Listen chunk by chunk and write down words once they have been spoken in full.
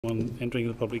Anyone entering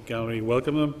the public gallery,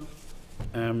 welcome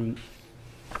them.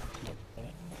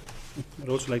 I'd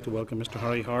also like to welcome Mr.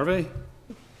 Harry Harvey,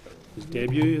 his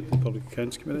debut at the Public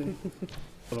Accounts Committee,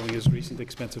 following his recent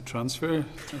expensive transfer.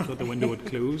 I thought the window had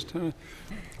closed. I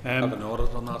have an audit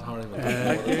on that, Harry.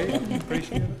 Okay,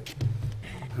 appreciate it.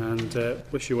 And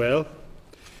wish you well.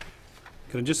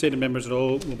 Can I just say to members that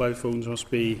all mobile phones must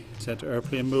be set to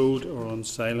airplane mode or on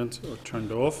silent or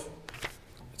turned off.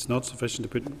 It's not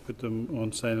sufficient to put them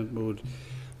on silent mode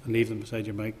and leave them beside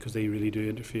your mic, because they really do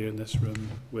interfere in this room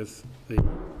with the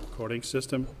recording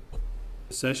system.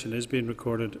 The session is being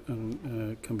recorded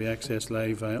and can be accessed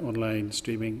live via online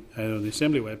streaming either on the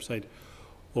Assembly website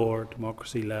or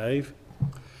Democracy Live.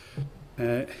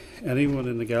 Anyone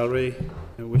in the gallery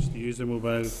who wishes to use their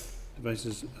mobile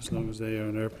devices, as long as they are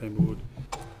in airplane mode,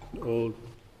 all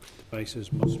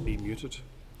devices must be muted.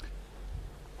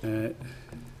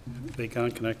 They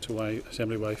can't connect to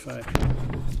Assembly Wi-Fi.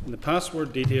 And the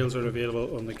password details are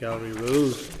available on the gallery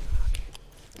rules.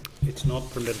 It's not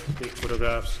permitted to take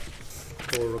photographs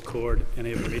or record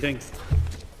any of the meeting.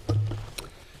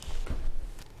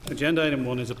 Agenda item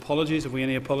 1 is apologies. Have we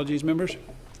any apologies, members?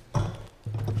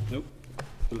 Nope.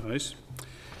 Full house.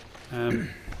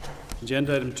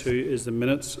 Agenda item 2 is the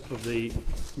minutes of the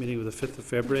meeting of the 5th of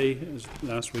February. As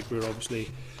last week we were obviously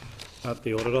at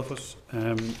the Audit Office.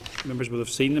 Members will have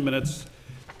seen the minutes,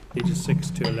 pages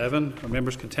 6 to 11. Are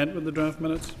members content with the draft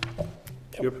minutes?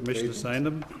 Your permission to sign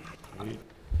them?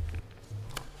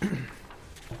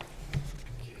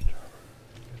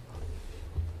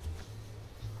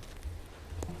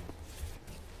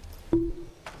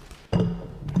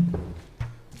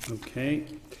 Okay.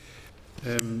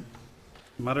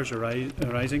 Matters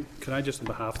arising. Can I just, on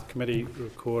behalf of the committee,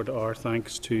 record our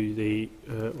thanks to the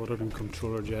Auditor and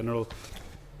Controller General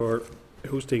for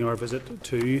hosting our visit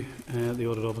to the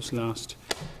Audit Office last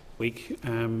week.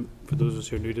 For those of us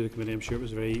who are new to the committee, I'm sure it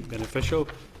was very beneficial.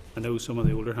 I know some of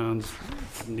the older hands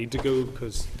didn't need to go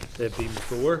because they've been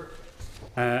before.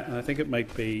 And I think it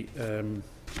might be an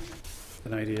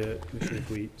idea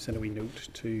if we send a wee note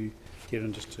to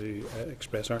Kieran just to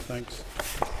express our thanks.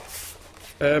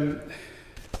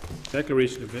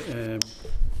 Declaration of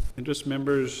interest.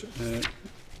 Members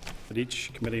at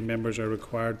each committee, members are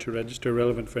required to register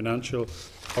relevant financial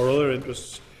or other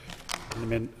interests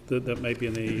that might be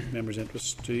in the members'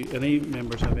 interests. Do any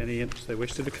members have any interest they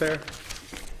wish to declare?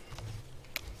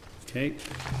 Okay,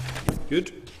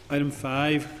 good. Item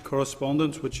 5,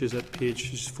 correspondence, which is at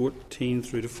pages 14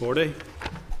 through to 40.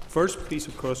 First piece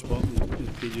of correspondence is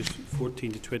pages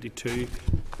 14 to 22.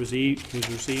 Was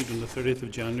received on the 30th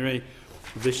of January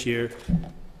of this year.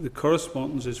 The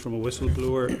correspondence is from a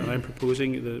whistleblower, and I'm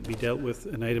proposing that it be dealt with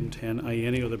in item 10, i.e.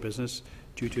 any other business,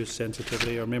 due to its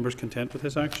sensitivity. Are members content with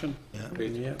this action? Yeah.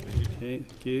 Okay,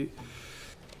 thank you.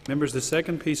 Members, the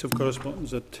second piece of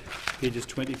correspondence at pages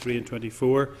 23 and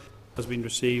 24 has been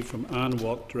received from Anne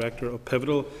Watt, Director of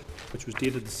Pivotal, which was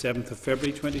dated the 7th of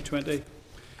February 2020.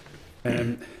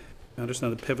 I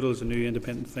understand that Pivotal is a new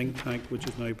independent think tank which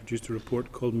has now produced a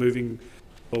report called Moving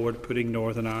Forward, Putting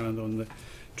Northern Ireland on the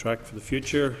Track for the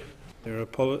Future. They're a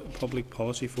public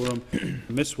policy forum.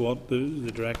 Ms Watt,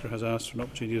 the Director, has asked for an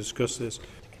opportunity to discuss this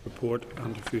report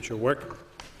and her future work.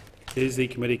 Is the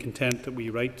committee content that we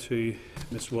write to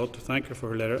Ms Watt to thank her for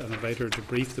her letter and invite her to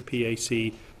brief the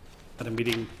PAC at a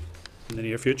meeting in the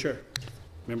near future?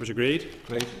 Members agreed?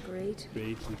 Great.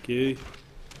 Agreed, thank you.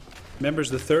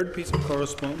 Members, the third piece of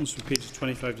correspondence from pages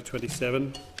 25 to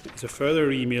 27 is a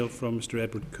further email from Mr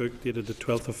Edward Cook dated the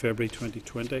 12th of February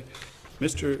 2020.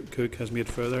 Mr Cook has made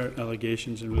further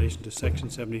allegations in relation to Section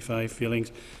 75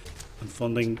 failings and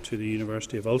funding to the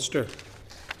University of Ulster.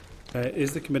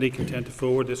 Is the committee content to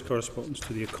forward this correspondence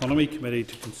to the Economy Committee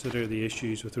to consider the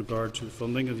issues with regard to the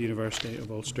funding of the University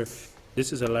of Ulster?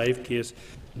 This is a live case,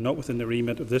 not within the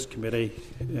remit of this committee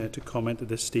to comment at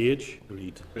this stage.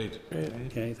 Agreed.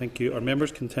 Okay, thank you. Are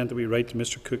members content that we write to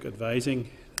Mr Cook advising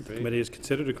that the committee has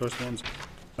considered the correspondence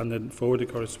and then forward the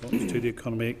correspondence to the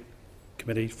Economy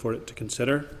Committee for it to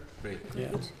consider? Great. Yeah.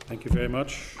 Thank you very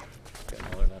much. Get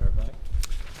another letter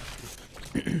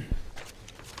back.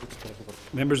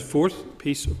 Members, the fourth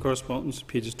piece of correspondence,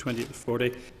 pages 20 to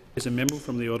 40, is a memo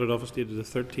from the Audit Office dated the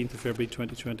 13th of February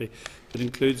 2020 that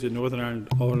includes the Northern Ireland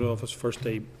Audit Office first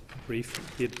day brief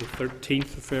dated the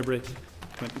 13th of February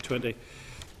 2020.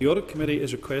 The Audit Committee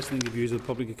is requesting the views of the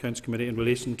Public Accounts Committee in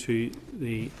relation to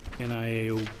the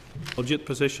NIAO budget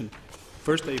position.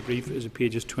 First day brief is at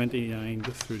pages 29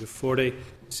 through to 40,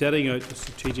 setting out the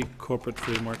strategic corporate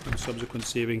framework and subsequent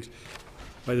savings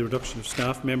by the reduction of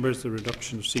staff members, the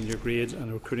reduction of senior grades and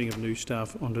the recruiting of new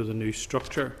staff under the new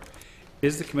structure.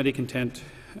 Is the committee content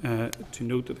to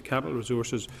note that the capital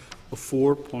resources of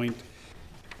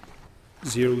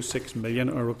 4.06 million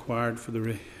are required for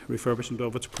the refurbishment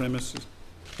of its premises.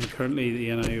 And currently, the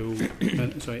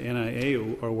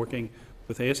NIAO are working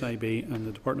with SIB and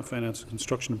the Department of Finance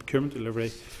Construction and Procurement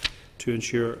Delivery to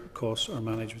ensure costs are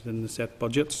managed within the set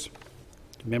budgets.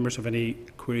 Do members have any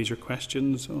queries or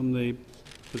questions on the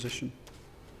position?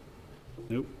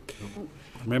 No.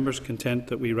 Are members content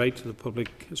that we write to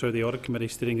the Audit Committee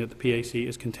stating that the PAC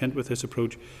is content with this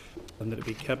approach and that it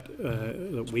be kept,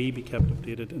 that we be kept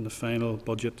updated in the final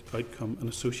budget outcome and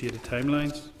associated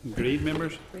timelines? Agreed,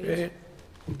 members? Agreed.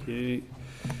 Okay.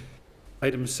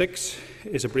 Item 6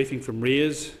 is a briefing from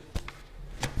RAISE.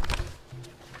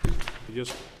 You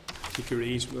just take your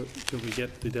ease until we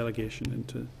get the delegation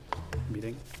into the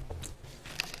meeting.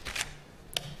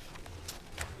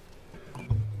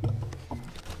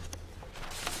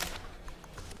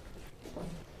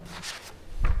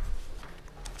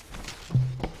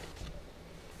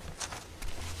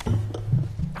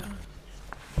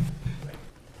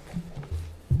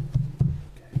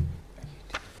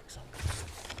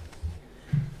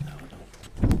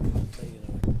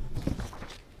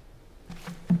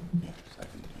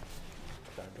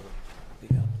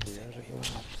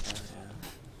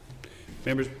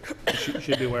 Members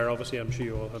should be aware, obviously, I'm sure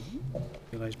you all have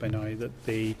realised by now, that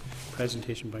the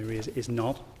presentation by RAISE is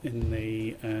not in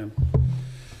the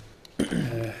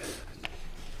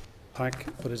pack,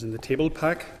 but is in the table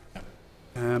pack.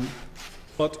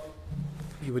 But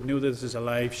you would know that this is a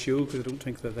live show because I don't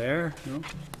think they're there. No?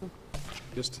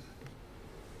 Just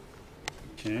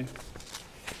okay.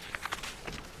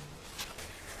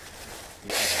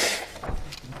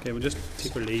 Okay, we'll just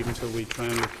take our leave until we try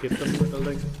and locate them in the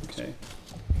building. Okay.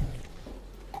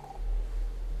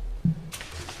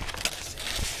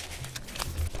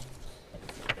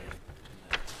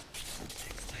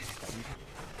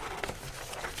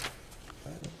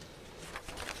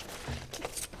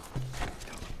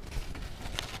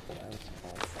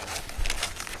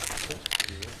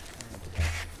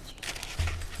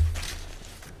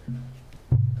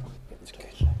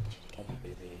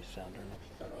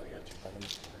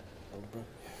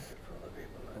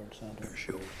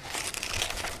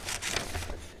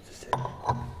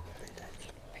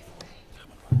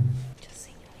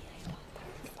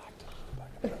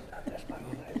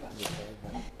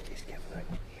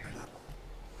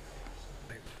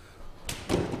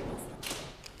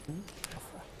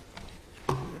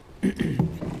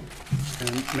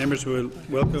 Members will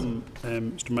welcome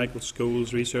Mr Michael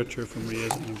Scholes, researcher from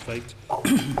RAISE, and invite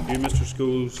you, Mr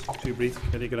Scholes, to brief the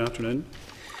committee. Good afternoon.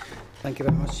 Thank you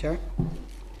very much, Chair.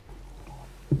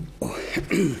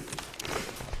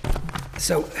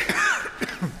 So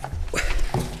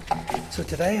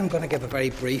today I'm going to give a very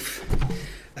brief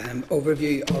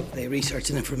overview of the Research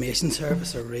and Information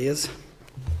Service, or RAISE,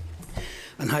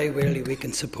 and how really we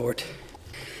can support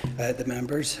the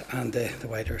members and the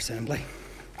wider Assembly.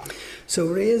 So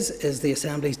RAISE is the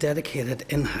Assembly's dedicated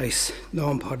in-house,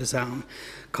 non-partisan,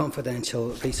 confidential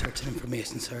research and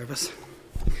information service.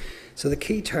 So the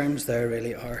key terms there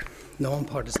really are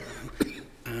non-partisan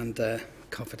and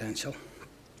confidential.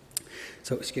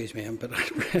 So excuse me, I'm a bit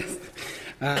out of breath.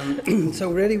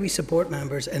 So really we support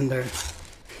members in their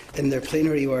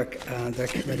plenary work and their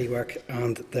committee work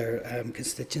and their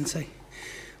constituency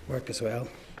work as well.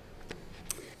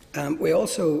 We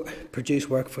also produce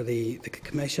work for the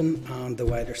Commission and the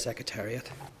wider Secretariat.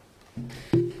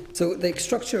 So the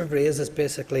structure of RAISE is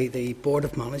basically the Board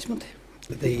of Management,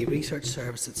 the Research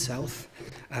Service itself,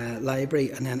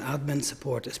 library, and then admin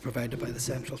support is provided by the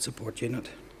Central Support Unit.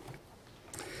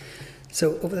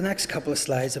 So over the next couple of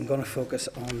slides I'm going to focus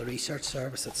on the Research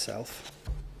Service itself.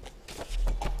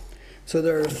 So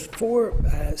there are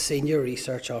 4 senior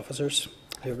research officers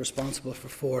who are responsible for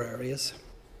 4 areas.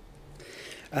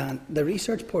 And the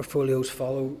research portfolios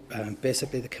follow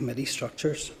basically the committee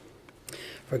structures.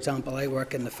 For example, I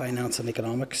work in the Finance and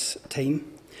Economics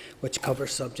team, which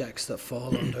covers subjects that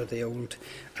fall under the old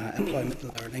Employment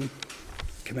and Learning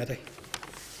Committee.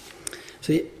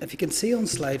 So if you can see on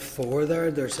slide 4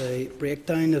 there's a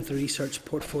breakdown of the research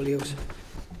portfolios.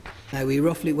 Now we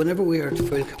roughly, whenever we are at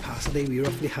full capacity, we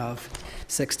roughly have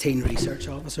 16 research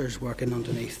officers working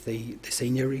underneath the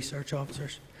senior research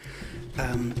officers.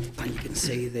 And you can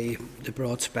see the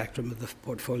broad spectrum of the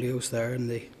portfolios there in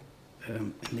the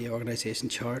organisation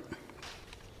chart.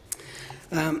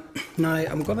 Now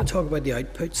I'm going to talk about the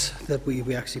outputs that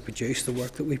we actually produce, the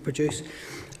work that we produce.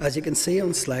 As you can see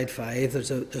on slide 5,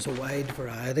 there's a wide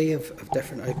variety of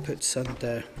different outputs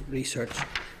and research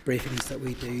briefings that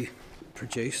we do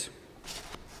produce.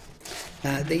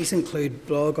 These include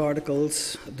blog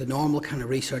articles, the normal kind of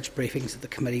research briefings that the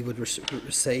committee would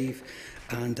receive,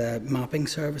 and mapping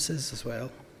services as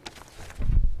well.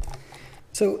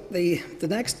 So the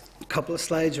next couple of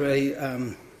slides really,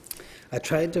 I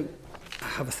tried to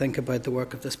have a think about the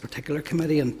work of this particular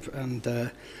committee and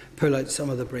pull out some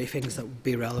of the briefings that would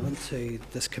be relevant to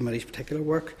this committee's particular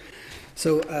work.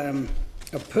 So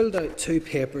I've pulled out 2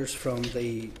 papers from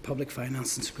the Public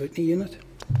Finance and Scrutiny Unit.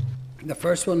 The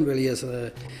first one really is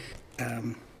a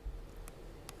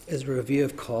review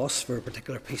of costs for a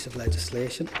particular piece of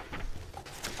legislation.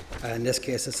 In this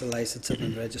case, it's a licensing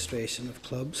and registration of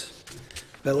clubs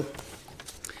bill.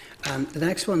 And the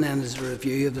next one then is a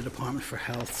review of the Department for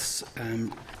Health's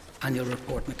annual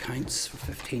report and accounts for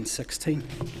 15-16.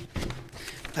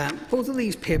 Both of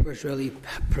these papers really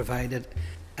provided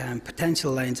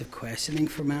potential lines of questioning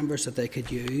for members that they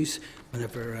could use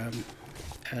whenever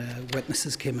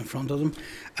witnesses came in front of them,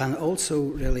 and also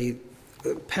really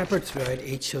peppered throughout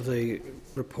each of the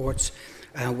reports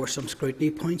were some scrutiny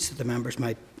points that the members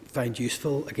might find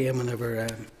useful, again, whenever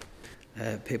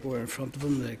people were in front of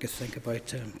them, they could think about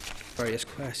various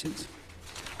questions.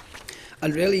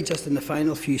 And really, just in the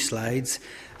final few slides,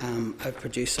 I've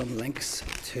produced some links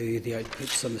to the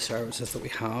outputs and the services that we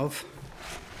have.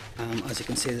 As you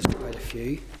can see, there's quite a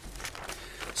few.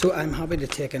 So I'm happy to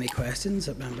take any questions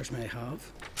that members may have.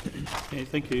 Okay,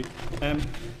 thank you. Can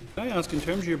I ask, in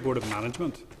terms of your Board of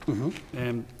Management,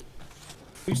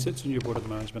 who sits on your Board of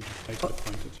Management and how is it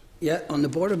appointed? Yeah, on the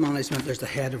Board of Management, there's the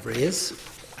head of RAISE.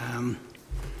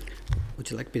 Would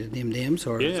you like me to name names?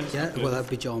 Or yeah, well, that'd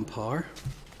be John Parr.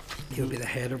 He'll be the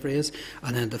head of RAISE.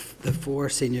 And then the 4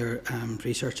 senior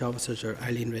research officers are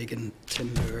Eileen Regan,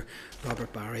 Tim Moore,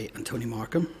 Robert Barry and Tony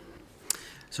Markham.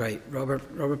 Sorry,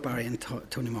 Robert Barry and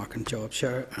Tony Markham job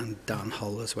share, and Dan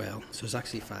Hull as well. So there's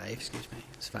actually 5, excuse me.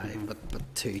 It's 5,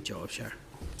 but 2 job share.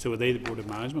 So are they the Board of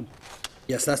Management?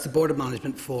 Yes, that's the Board of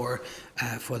Management for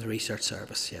the research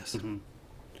service, yes.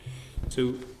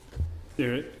 So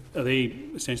are they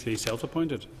essentially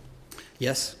self-appointed?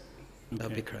 Yes, Okay.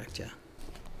 that'd be correct, yeah.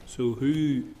 So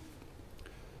who,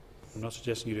 I'm not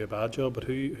suggesting you do a bad job, but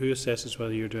who assesses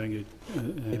whether you're doing a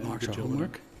Marks good our job?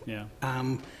 homework. Yeah.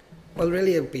 Well,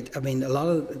 really, it would be. I mean, a lot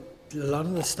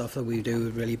of the stuff that we do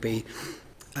would really be.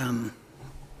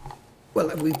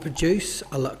 Well, we produce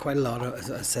quite a lot of,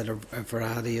 as I said, a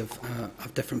variety of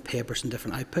different papers and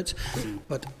different outputs,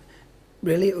 but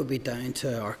really it would be down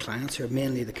to our clients, who are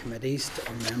mainly the committees,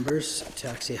 our members, to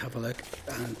actually have a look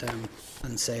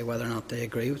and say whether or not they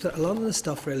agree with it. A lot of the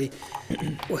stuff, really,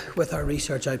 with our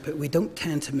research output, we don't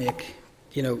tend to make,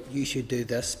 you should do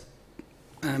this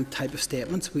type of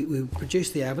statements. We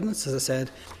produce the evidence, as I said.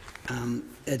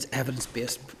 It's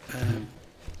evidence-based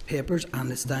papers,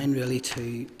 and it's down really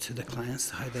to the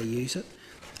clients, how they use it.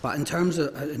 But in terms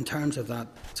of that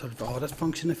sort of audit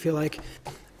function, if you like,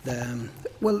 the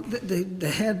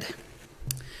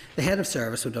head of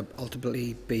service would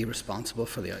ultimately be responsible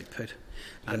for the output.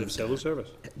 Head of civil service?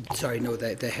 Sorry, no,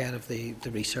 the head of the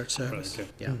research service. Right,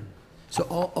 okay. Yeah. So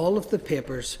all of the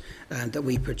papers that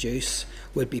we produce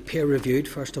would be peer reviewed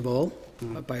first of all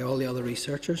by all the other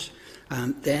researchers.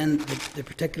 Then the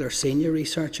particular senior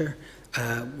researcher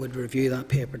would review that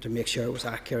paper to make sure it was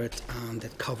accurate and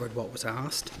it covered what was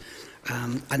asked.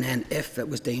 And then if it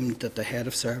was deemed that the head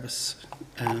of service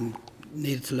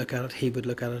needed to look at it, he would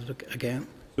look at it again.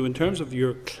 So in terms of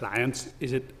your clients,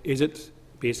 is it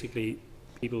basically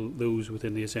people, those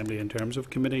within the Assembly, in terms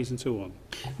of committees and so on?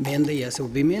 Mainly, yes. It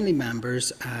would be mainly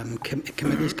members.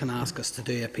 Committees can ask us to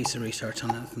do a piece of research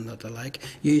on anything that they like,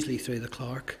 usually through the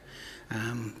clerk.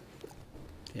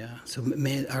 So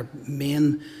our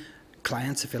main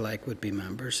clients, if you like, would be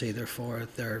members, either for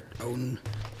their own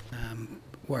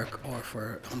work or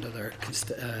for under their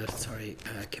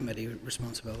committee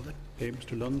responsibility. Okay,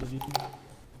 Mr. Lund, did you?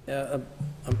 Yeah,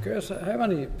 I'm curious, how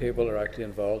many people are actually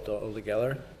involved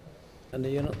altogether in the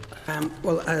unit?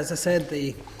 Well, as I said,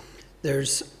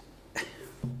 there's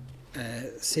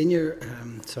senior,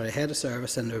 head of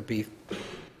service, and there would be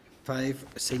 5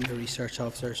 senior research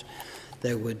officers.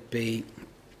 There would be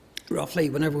roughly,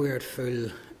 whenever we were at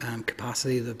full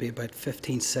capacity, there would be about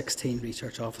 15, 16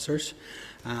 research officers.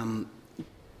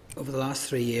 Over the last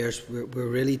 3 years, we're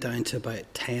really down to about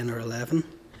 10 or 11.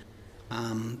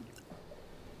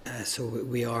 So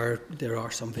there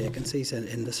are some vacancies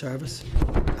in the service.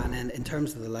 And then in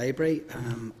terms of the library,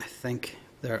 I think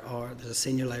there's a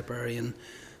senior librarian,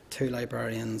 2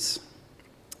 librarians,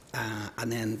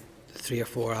 and then 3 or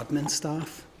 4 admin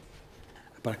staff.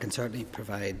 But I can certainly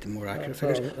provide the more accurate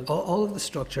figures. All of the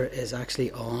structure is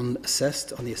actually on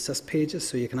the assist pages,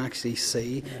 so you can actually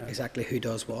see exactly who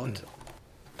does what.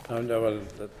 Well,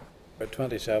 about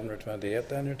 27 or 28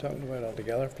 then you're talking about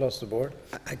altogether, plus the board?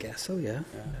 I guess so, yeah.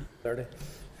 Yeah, 30.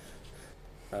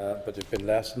 But you've been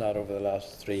less than that over the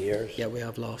last 3 years. Yeah, we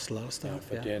have lost a lot of staff,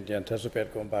 But yeah. do you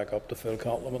anticipate going back up to full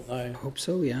complement now? I hope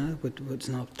so, yeah. It's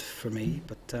not for me,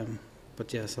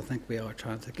 but yes, I think we are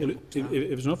trying to Well, get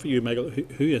if it's not for you, Michael,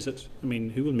 who is it? I mean,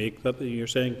 who will make that? You're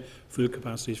saying full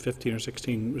capacity is 15 or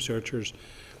 16 researchers.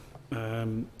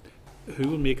 Who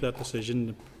will make that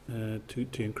decision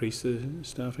to increase the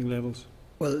staffing levels?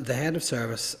 Well, the head of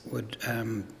service would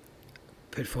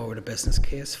put forward a business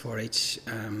case for each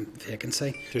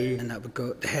vacancy, Two. and that would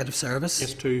go the head of service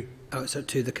Yes, two. so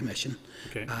to the commission,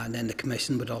 Okay. and then the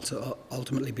commission would also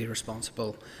ultimately be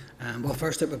responsible. Well,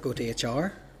 first it would go to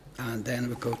HR, and then it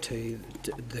would go to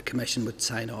the commission would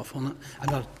sign off on it.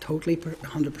 I'm not totally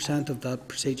 100% of that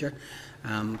procedure,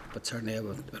 but certainly I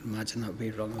would imagine that would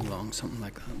be running along something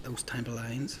like that, those type of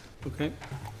lines. Okay.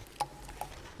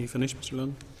 You finished, Mr.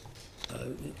 Lunn?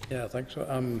 Yeah, I think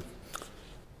so.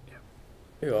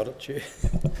 Who audits you?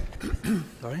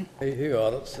 Sorry. Who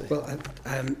audits? Well,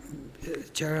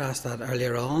 Chair asked that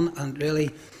earlier on, and really,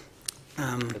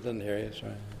 I didn't hear you,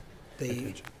 sorry.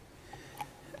 the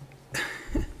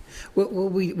well,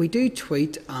 we do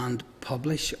tweet and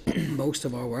publish most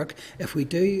of our work. If we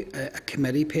do a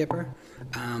committee paper,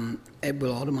 it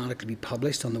will automatically be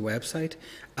published on the website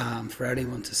for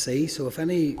anyone to see. So if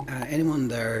anyone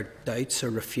there doubts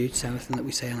or refutes anything that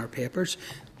we say in our papers,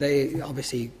 they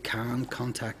obviously can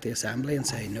contact the Assembly and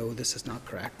say, no, this is not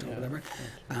correct, or whatever.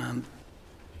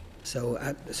 So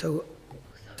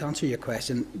to answer your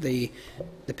question, the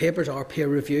papers are peer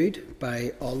reviewed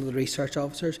by all of the research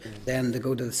officers. Then they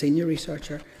go to the senior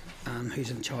researcher, who's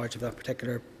in charge of that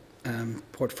particular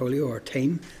portfolio or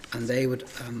team, and they would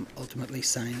ultimately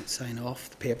sign off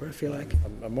the paper, if you like.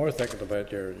 I'm more thinking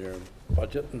about your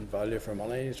budget and value for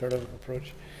money sort of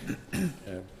approach.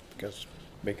 Because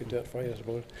we could do it for you, I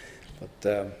suppose.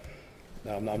 But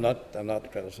no, I'm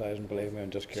not criticising. Believe me, I'm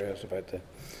just curious about the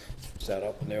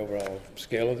setup and the overall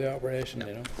scale of the operation.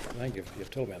 You know, I think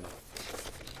you've told me enough.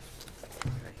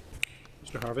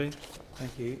 Mr. Harvey?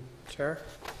 Thank you, Chair.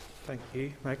 Thank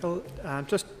you, Michael. I'm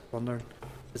just wondering,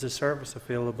 is the service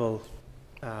available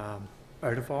out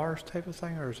of hours type of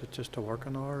thing, or is it just a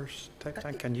working hours type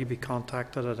thing? Can you be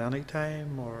contacted at any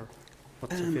time, or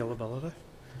what's the availability?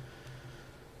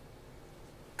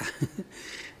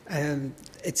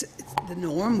 It's the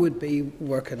norm would be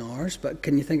working hours, but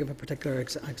can you think of a particular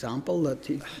example that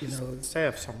you know? Say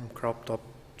if something cropped up,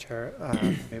 Chair,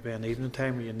 maybe an evening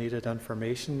time where you needed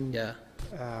information. Yeah.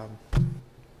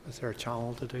 Is there a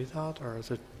channel to do that, or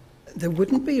is it? There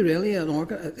wouldn't be really an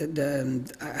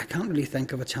I can't really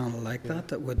think of a channel like that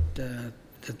that would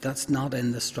that's not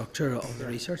in the structure of the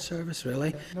research service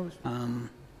really.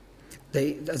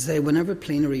 Whenever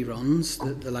plenary runs,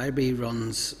 the library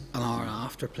runs an hour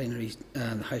after plenary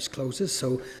the house closes,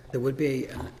 so there would be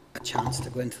a chance to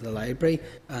go into the library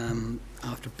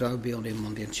after. That would be only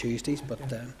Monday and Tuesdays, but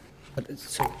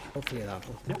so hopefully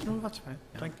that'll. Yeah, no, that's fine.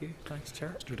 Thank you. Thanks,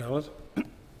 Chair. Mr. Dallas?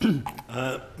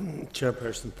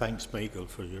 Chairperson, thanks, Michael,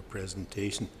 for your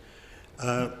presentation.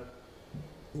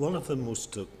 One of the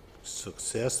most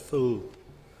successful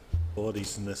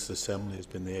bodies in this Assembly has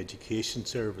been the Education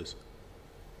Service.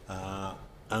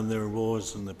 And there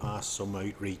was in the past some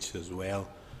outreach as well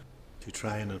to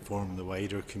try and inform the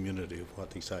wider community of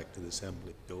what exactly the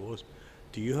Assembly does.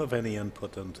 Do you have any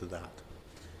input into that?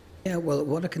 Yeah, well,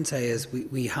 what I can say is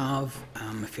we have,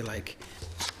 if you like,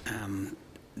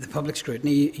 the Public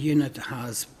Scrutiny Unit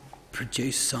has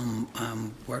produced some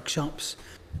workshops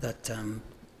that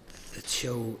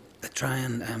try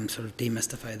and sort of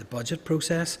demystify the budget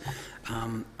process,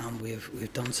 and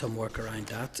we've done some work around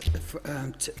that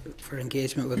for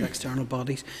engagement with external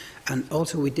bodies, and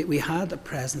also we had a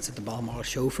presence at the Balmoral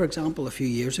Show, for example, a few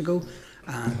years ago,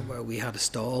 where we had a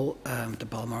stall at the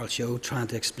Balmoral Show trying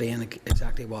to explain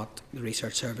exactly what the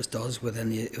research service does within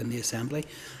the Assembly.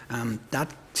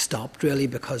 That stopped really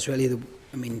because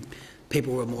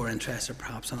people were more interested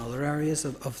perhaps in other areas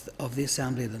of the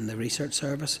Assembly than the research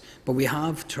service. But we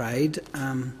have tried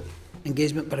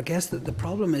engagement, but I guess that the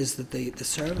problem is that the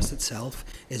service itself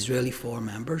is really for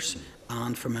members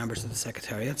and for members of the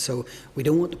Secretariat. So we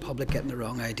don't want the public getting the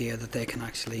wrong idea that they can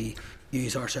actually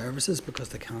use our services, because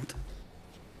they can't.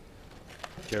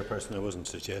 Chairperson, I wasn't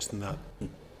suggesting that.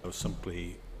 I was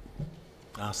simply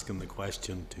asking the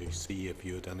question to see if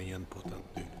you had any input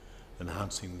into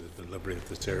enhancing the delivery of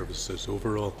the services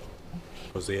overall,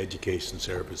 because the education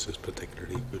service is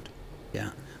particularly good.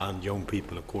 Yeah. And young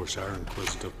people, of course, are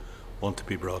inquisitive, want to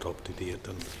be brought up to date,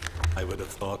 and I would have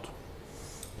thought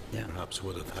perhaps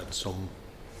would have had some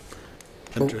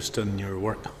interest in your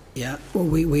work. Yeah, well,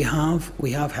 we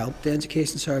have helped the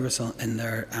Education Service in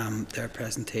their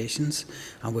presentations,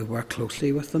 and we work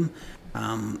closely with them.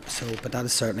 But that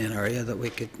is certainly an area that we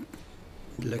could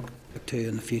look to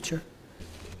in the future.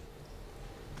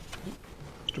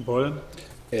 Mr. Boylan?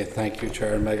 Thank you,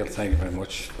 Chair. And Michael, thank you very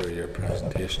much for your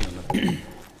presentation. And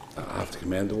I have to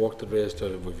commend the work that raised.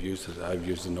 I've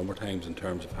used it a number of times in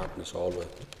terms of helping us all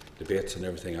with debates and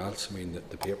everything else. I mean,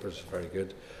 the papers are very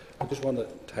good. I just want to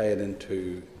tie it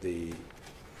into the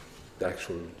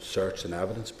actual search and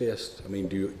evidence based. I mean,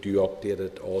 do you update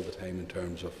it all the time in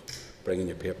terms of bringing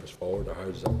your papers forward, or how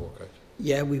does that work out?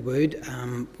 Yeah, we would.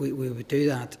 We would do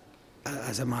that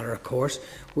as a matter of course.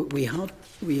 We have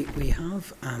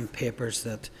papers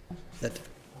that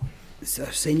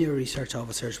senior research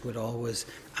officers would always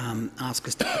ask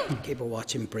us to keep a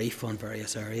watching brief on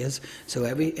various areas. So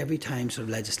every time sort of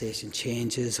legislation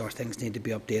changes or things need to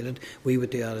be updated, we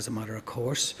would do that as a matter of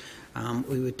course.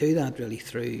 We would do that really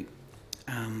through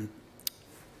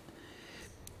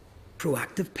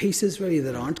proactive pieces really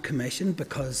that aren't commissioned,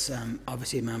 because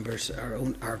obviously members are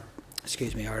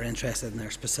interested in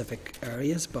their specific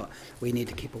areas, but we need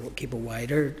to keep a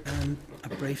wider a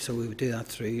brief, so we would do that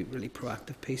through really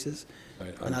proactive pieces,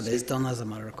 Right, and that is done as a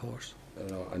matter of course.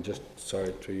 And just,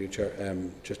 sorry, through you, Chair,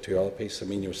 just to the other piece, I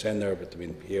mean, you were saying there about them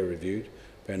being peer reviewed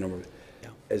by a number of... Yeah.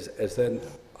 Is then,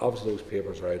 obviously those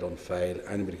papers are out on file,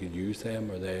 anybody could use them,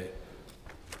 or they...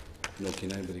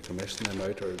 can anybody commission them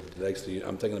out, or the likes of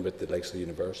I'm thinking about the likes of the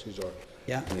universities, or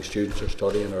any students are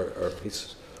studying or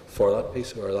pieces for that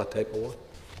piece or that type of work?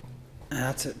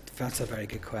 That's a very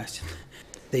good question.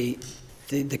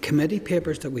 The committee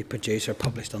papers that we produce are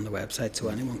published on the website, so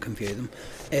anyone can view them.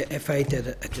 If I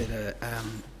did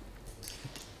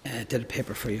a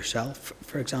paper for yourself,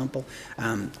 for example,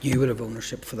 you would have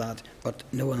ownership for that, but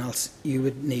no one else. You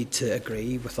would need to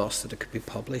agree with us that it could be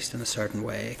published in a certain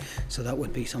way. So that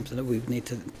would be something that we would need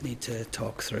to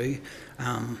talk through.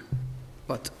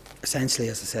 But essentially,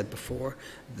 as I said before,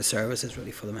 the service is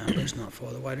really for the members, not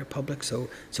for the wider public. So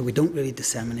we don't really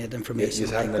disseminate information.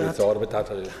 You haven't really thought about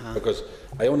that, because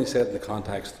I only said in the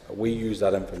context we use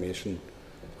that information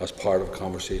as part of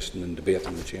conversation and debate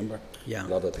in the chamber. Yeah. A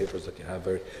lot of the papers that you have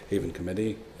are even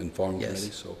informed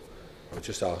committees. So I was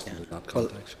just asking in that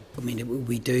context. Well, I mean,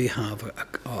 we do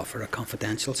offer a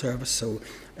confidential service, so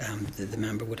the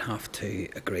member would have to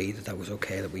agree that was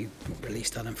okay that we release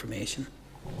that information.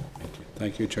 Thank you.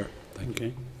 Thank you, Chair. Thank you.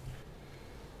 Okay.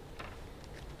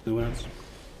 No one else?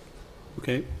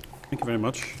 Okay. Thank you very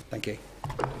much. Thank you.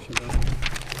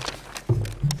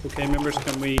 Okay, members,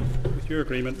 can we, with your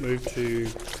agreement, move to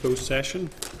closed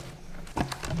session?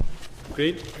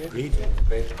 Agreed? Agreed.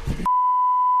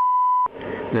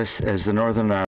 This is the Northern Ireland